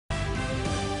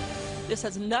This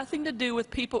has nothing to do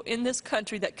with people in this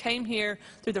country that came here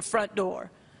through the front door.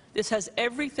 This has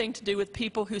everything to do with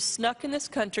people who snuck in this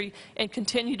country and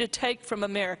continue to take from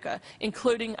America,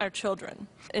 including our children.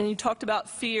 And you talked about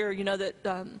fear, you know, that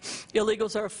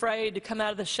illegals are afraid to come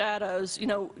out of the shadows. You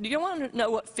know, do you want to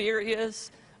know what fear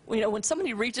is? You know, when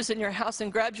somebody reaches in your house and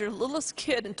grabs your littlest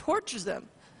kid and tortures them,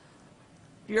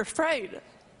 you're afraid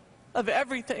of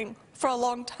everything for a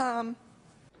long time.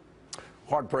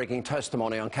 Heartbreaking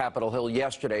testimony on Capitol Hill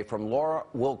yesterday from Laura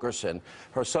Wilkerson.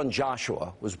 Her son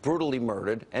Joshua was brutally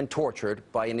murdered and tortured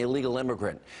by an illegal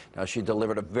immigrant. Now, she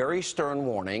delivered a very stern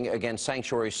warning against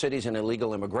sanctuary cities and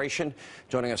illegal immigration.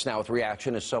 Joining us now with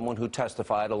reaction is someone who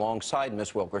testified alongside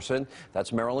Ms. Wilkerson.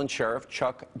 That's Maryland Sheriff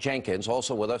Chuck Jenkins.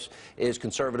 Also with us is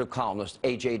conservative columnist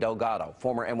A.J. Delgado,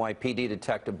 former NYPD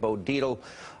Detective Bo Dietl.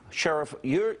 Sheriff,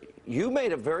 you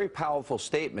made a very powerful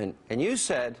statement, and you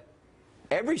said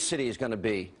every city is going to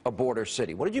be a border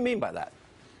city. What did you mean by that?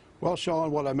 Well,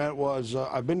 Sean, what I meant was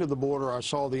I've been to the border. I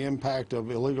saw the impact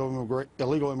of illegal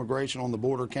immigration on the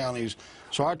border counties.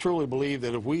 So I truly believe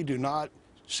that if we do not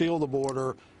seal the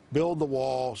border, build the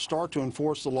wall, start to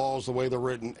enforce the laws the way they're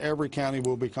written, every county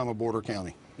will become a border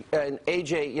county. And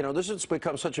AJ, you know, this has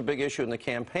become such a big issue in the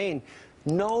campaign.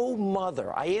 No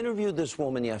mother. I interviewed this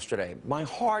woman yesterday. My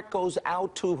heart goes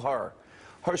out to her.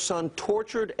 Her son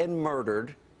tortured and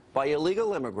murdered by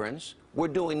illegal immigrants. We're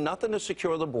doing nothing to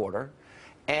secure the border,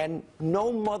 and no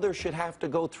mother should have to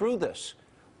go through this.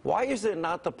 Why is there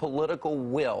not the political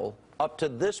will up to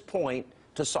this point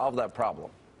to solve that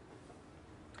problem?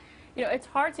 You know, it's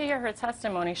hard to hear her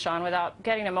testimony, Sean, without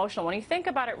getting emotional. When you think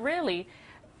about it, really,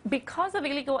 because of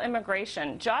illegal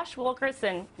immigration, Josh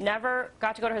Wilkerson never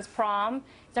got to go to his prom.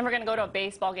 He's never going to go to a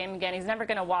baseball game again. He's never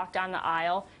going to walk down the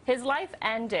aisle. His life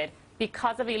ended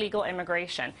because of illegal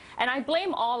immigration. And I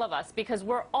blame all of us, because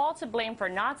we're all to blame for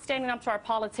not standing up to our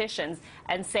politicians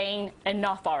and saying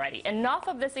enough already. Enough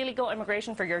of this illegal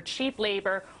immigration for your cheap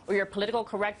labor or your political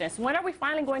correctness. When are we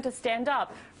finally going to stand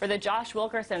up for the Josh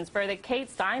Wilkersons, for the Kate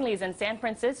Steinles in San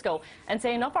Francisco, and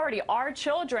say enough already? Our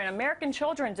children, American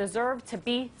children, deserve to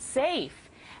be safe.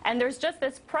 And there's just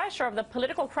this pressure of the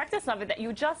political correctness of it that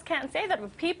you just can't say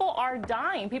that. People are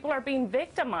dying. People are being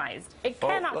victimized. It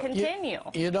cannot continue.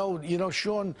 You know,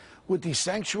 Sean, with these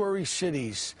sanctuary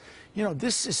cities, you know,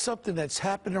 this is something that's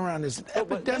happened around. There's an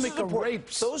epidemic of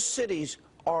rapes. Those cities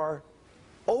are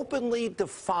openly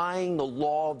defying the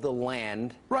law of the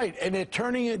land. Right, and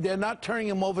they're not turning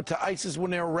them over to ISIS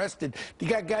when they're arrested. You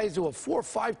got guys who are 4 or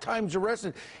 5 times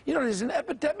arrested. You know, there's an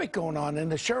epidemic going on,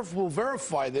 and the sheriff will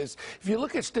verify this. If you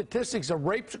look at statistics of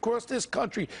rapes across this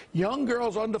country, young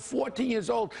girls under 14 years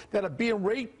old that are being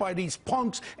raped by these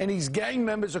punks and these gang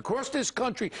members across this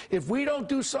country, if we don't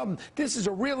do something, this is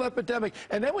a real epidemic.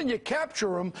 And then when you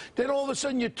capture them, then all of a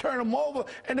sudden you turn them over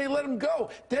and they let them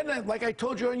go. Then, like I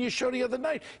told you on your show the other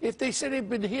night, if they say they've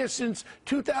been here since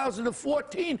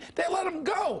 2014, they let them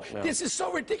go. Yeah. This is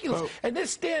so ridiculous. And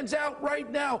this stands out right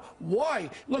now. Why?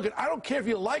 Look, I don't care if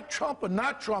you like Trump or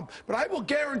not Trump, but I will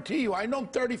guarantee you, I know him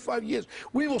 35 years,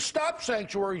 we will stop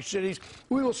sanctuary cities.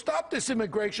 We will stop this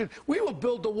immigration. We will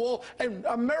build the wall, and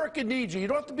America needs you. You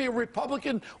don't have to be a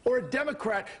Republican or a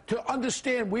Democrat to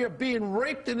understand we are being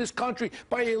raped in this country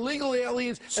by illegal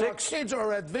aliens, and our kids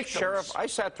are at victims. Sheriff, I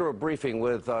sat through a briefing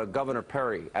with Governor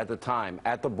Perry at the time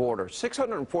at the border.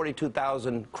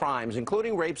 642,000 crimes,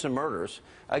 including rapes and murders,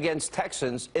 against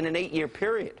Texans in an 8-year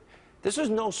period. This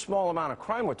is no small amount of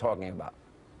crime we're talking about.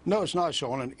 No, it's not,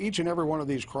 Sean, and each and every one of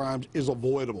these crimes is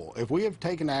avoidable. If we have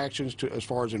taken actions as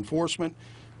far as enforcement,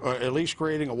 at least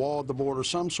creating a wall at the border,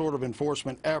 some sort of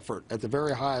enforcement effort at the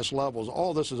very highest levels,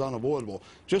 all this is unavoidable.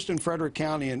 Just in Frederick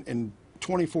County in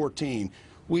 2014,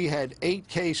 we had 8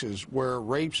 cases where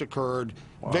rapes occurred,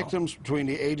 victims between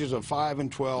the ages of 5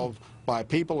 and 12, by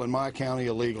people in my county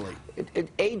illegally.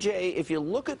 AJ, if you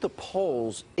look at the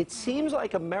polls, it seems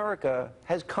like America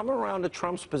has come around to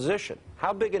Trump's position.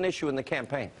 How big an issue in the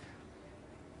campaign?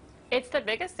 It's the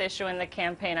biggest issue in the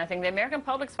campaign. I think the American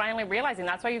public's finally realizing.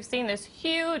 That's why you've seen this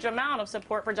huge amount of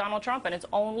support for Donald Trump, and it's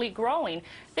only growing.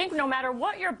 I think no matter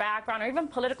what your background or even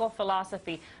political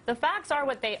philosophy, the facts are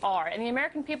what they are, and the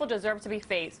American people deserve to be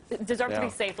safe.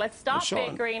 Let's stop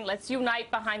bickering. Let's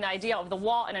unite behind the idea of the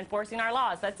wall and enforcing our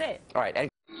laws. That's it. All right.